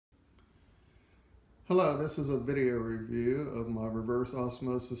Hello, this is a video review of my reverse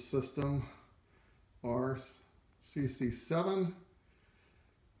osmosis system RCC7.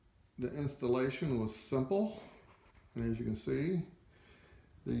 The installation was simple, and as you can see,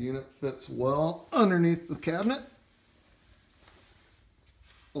 the unit fits well underneath the cabinet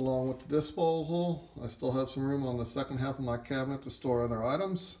along with the disposal. I still have some room on the second half of my cabinet to store other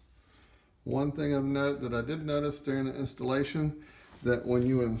items. One thing of note that I did notice during the installation, that when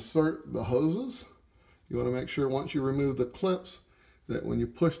you insert the hoses, you want to make sure once you remove the clips that when you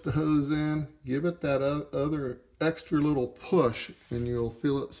push the hose in, give it that other extra little push and you'll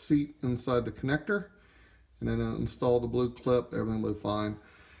feel it seat inside the connector. And then install the blue clip, everything will be fine.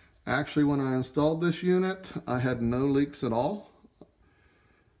 Actually, when I installed this unit, I had no leaks at all.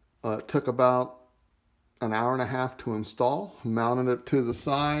 It took about an hour and a half to install. Mounted it to the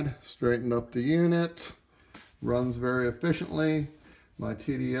side, straightened up the unit, runs very efficiently. My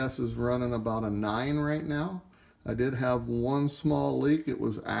TDS is running about a 9 right now. I did have one small leak. It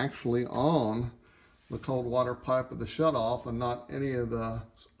was actually on the cold water pipe of the shutoff and not any of the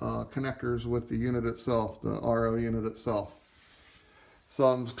connectors with the unit itself, the RO unit itself. So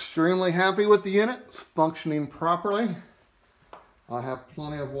I'm extremely happy with the unit. It's functioning properly. I have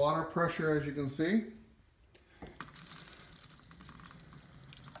plenty of water pressure, as you can see.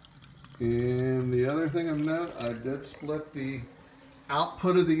 And the other thing of note, I did split the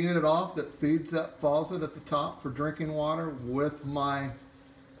output of the unit off that feeds that faucet at the top for drinking water with my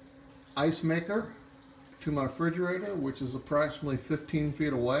ice maker to my refrigerator, which is approximately 15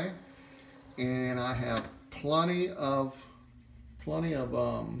 feet away. And I have plenty of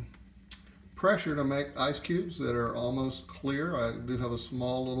pressure to make ice cubes that are almost clear. I do have a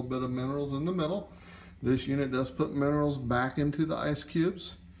small little bit of minerals in the middle. This unit does put minerals back into the ice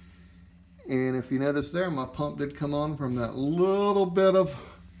cubes. And if you notice there, my pump did come on from that little bit of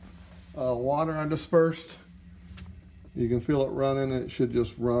water I dispersed. You can feel it running. It should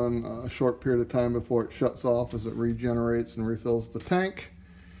just run a short period of time before it shuts off as it regenerates and refills the tank.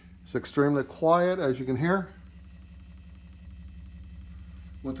 It's extremely quiet, as you can hear.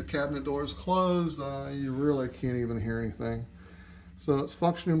 With the cabinet doors closed, you really can't even hear anything. So it's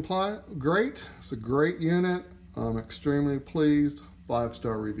functioning great. It's a great unit. I'm extremely pleased.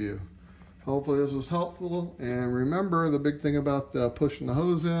 5-star review. Hopefully this was helpful, and remember the big thing about pushing the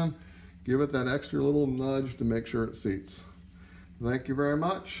hose in, give it that extra little nudge to make sure it seats. Thank you very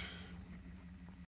much.